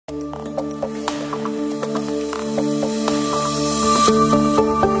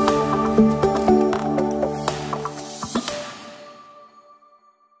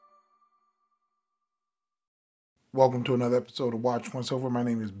Welcome to another episode of Watch Once Over. My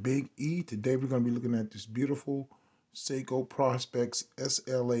name is Big E. Today we're going to be looking at this beautiful Seiko Prospex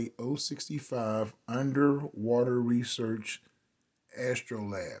SLA065 Underwater Research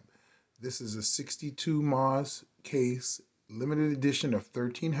Astrolabe. This is a 62 Moss case, limited edition of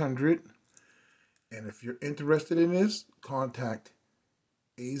 1300. And if you're interested in this, contact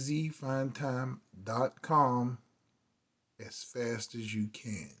azfindtime.com as fast as you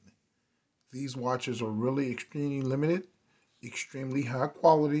can. These watches are really extremely limited, extremely high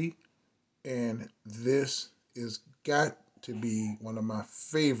quality, and this is got to be one of my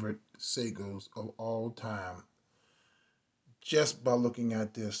favorite Seikos of all time, just by looking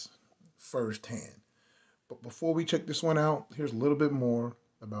at this firsthand. But before we check this one out, here's a little bit more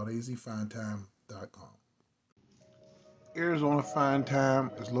about azfindtime.com. Arizona Fine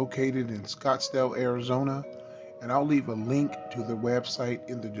Time is located in Scottsdale, Arizona, and I'll leave a link to the website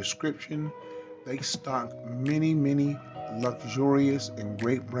in the description. They stock many luxurious and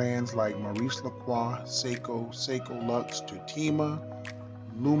great brands like Maurice Lacroix, Seiko, Seiko Lux, Tutima,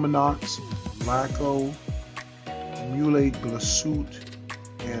 Luminox, Laco, Mule Glasuit,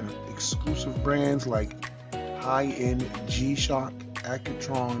 and exclusive brands like high-end G-Shock,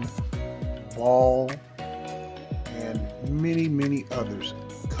 Accutron, Ball, and many others.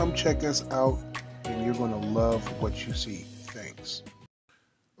 Come check us out and you're going to love what you see. Thanks.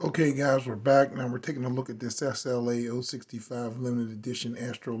 Okay guys, we're back. Now we're taking a look at this SLA065 limited edition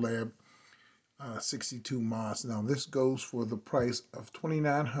Astrolabe 62 Moss. Now this goes for the price of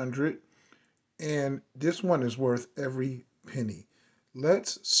 $2,900, and this one is worth every penny.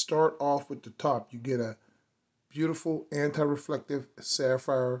 Let's start off with the top. You get a beautiful anti-reflective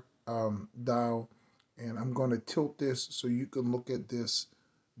sapphire dial, and I'm going to tilt this so you can look at this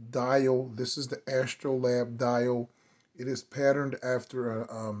dial. This is the Astrolabe dial. It is patterned after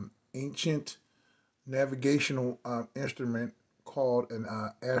an ancient navigational instrument called an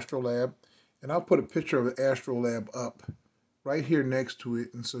Astrolabe. And I'll put a picture of the Astrolabe up right here next to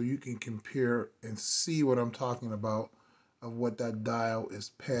it, and so you can compare and see what I'm talking about of what that dial is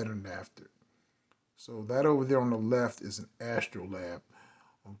patterned after. So that over there on the left is an Astrolabe.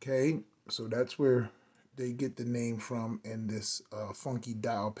 Okay, so that's where they get the name from in this funky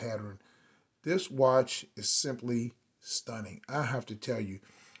dial pattern. This watch is simply stunning, I have to tell you.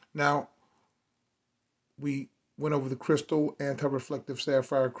 Now, we went over the crystal, anti-reflective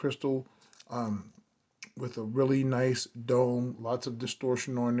sapphire crystal, with a really nice dome, lots of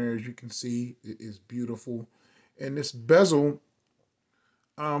distortion on there. As you can see, it is beautiful. And this bezel,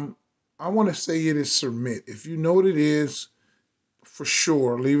 I want to say it is Cermet. If you know what it is, for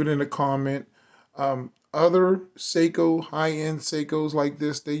sure, leave it in a comment. Other Seiko, high-end Seikos like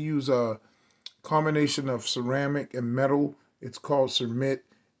this, they use a combination of ceramic and metal. It's called Cermet,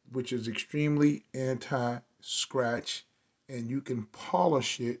 which is extremely anti-scratch, and you can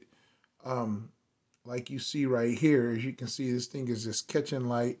polish it like you see right here. As you can see, this thing is just catching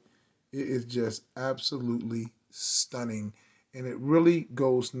light. It is just absolutely stunning, and it really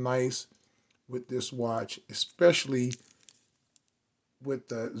goes nice with this watch, especially with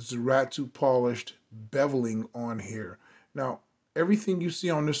the Zaratsu polished beveling on here. Now, everything you see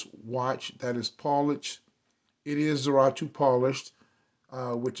on this watch that is polished, it is Zaratsu polished,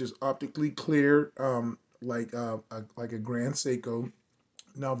 which is optically clear, like a Grand Seiko.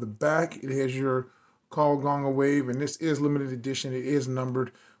 Now the back, it has your call gong wave, and this is limited edition. It is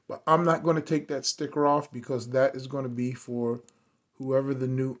numbered, but I'm not going to take that sticker off because that is going to be for whoever the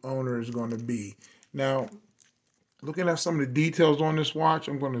new owner is going to be. Now, looking at some of the details on this watch,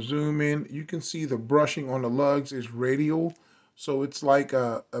 I'm going to zoom in. You can see the brushing on the lugs is radial. So it's like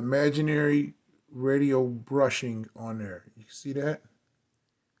a imaginary radial brushing on there. You see that?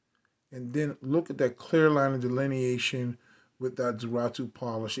 And then look at that clear line of delineation with that Zaratsu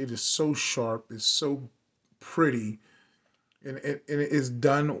polish. It is so sharp. It's so pretty. And it is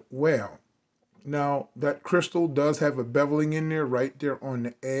done well. Now, that crystal does have a beveling in there right there on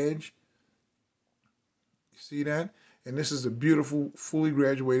the edge. See that? And this is a beautiful, fully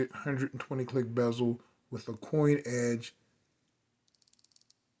graduated 120 click bezel with a coin edge.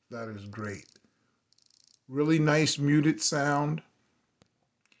 That is great. Really nice muted sound.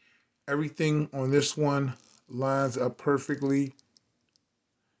 Everything on this one lines up perfectly.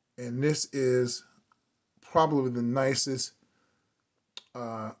 And this is probably the nicest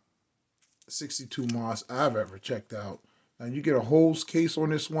 62 Moss I've ever checked out. Now you get a hose case on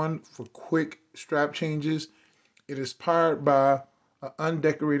this one for quick strap changes. It is powered by an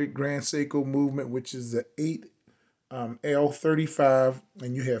undecorated Grand Seiko movement, which is the 8L35,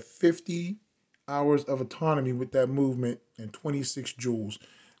 and you have 50 hours of autonomy with that movement and 26 joules.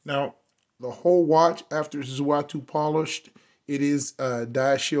 Now, The whole watch, after it's Zuatu polished, it is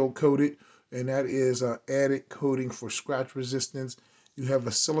dye shield coated, and that is added coating for scratch resistance. You have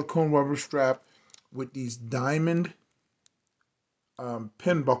a silicone rubber strap with these diamond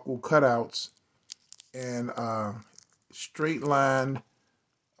pin buckle cutouts and straight line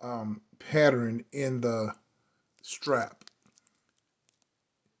pattern in the strap.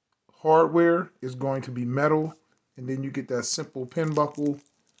 Hardware is going to be metal, and then you get that simple pin buckle.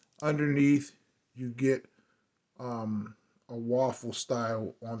 Underneath, you get a waffle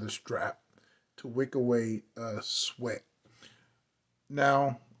style on the strap to wick away sweat.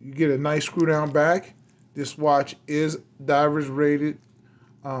 Now, you get a nice screw down back. This watch is divers rated.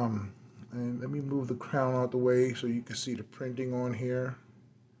 And let me move the crown out the way so you can see the printing on here.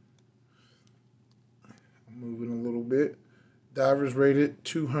 I'm moving a little bit. Divers rated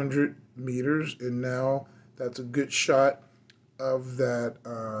 200 meters, and now that's a good shot of that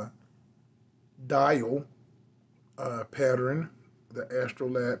dial pattern, the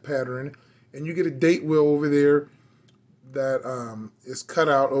Astrolabe pattern, and you get a date wheel over there that is cut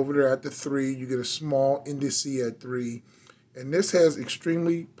out over there at the 3. You get a small indice at 3, and this has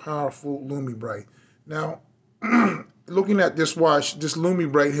extremely powerful Lumi-Bright. Now, looking at this watch, this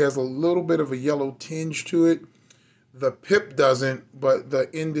Lumi-Bright has a little bit of a yellow tinge to it. The pip doesn't, but the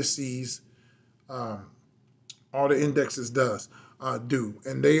indices, all the indexes do,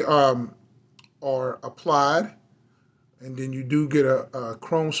 and they are applied, and then you do get a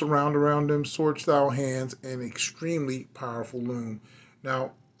chrome surround around them, sword style hands, and extremely powerful loom.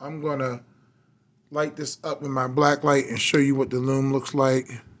 Now I'm gonna light this up with my black light and show you what the loom looks like.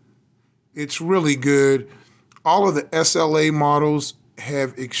 It's really good. All of the SLA models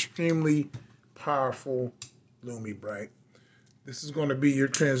have extremely powerful Lumi-Bright. This is going to be your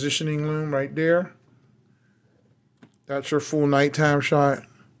transitioning loom right there. That's your full nighttime shot.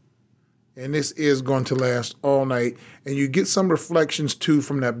 And this is going to last all night. And you get some reflections too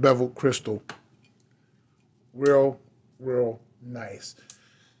from that beveled crystal. Real nice.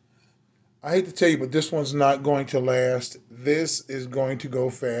 I hate to tell you, but this one's not going to last. This is going to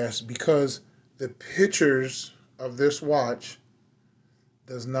go fast because the pictures of this watch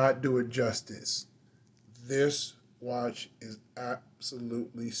does not do it justice. This watch is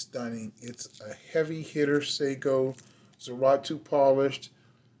absolutely stunning. It's a heavy hitter Seiko, Zuatu polished,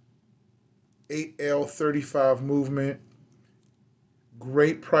 8L35 movement,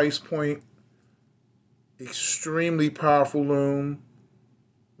 great price point, extremely powerful loom,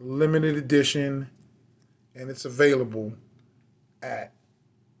 limited edition, and it's available at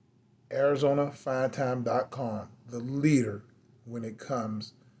ArizonaFineTime.com, the leader when it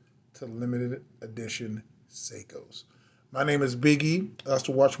comes to limited edition Seikos. My name is Big E. That's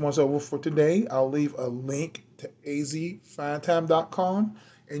the watch once over for today. I'll leave a link to azfinetime.com,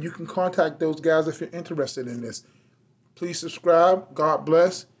 and you can contact those guys if you're interested in this. Please subscribe. God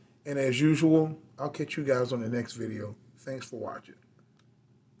bless. And as usual, I'll catch you guys on the next video. Thanks for watching.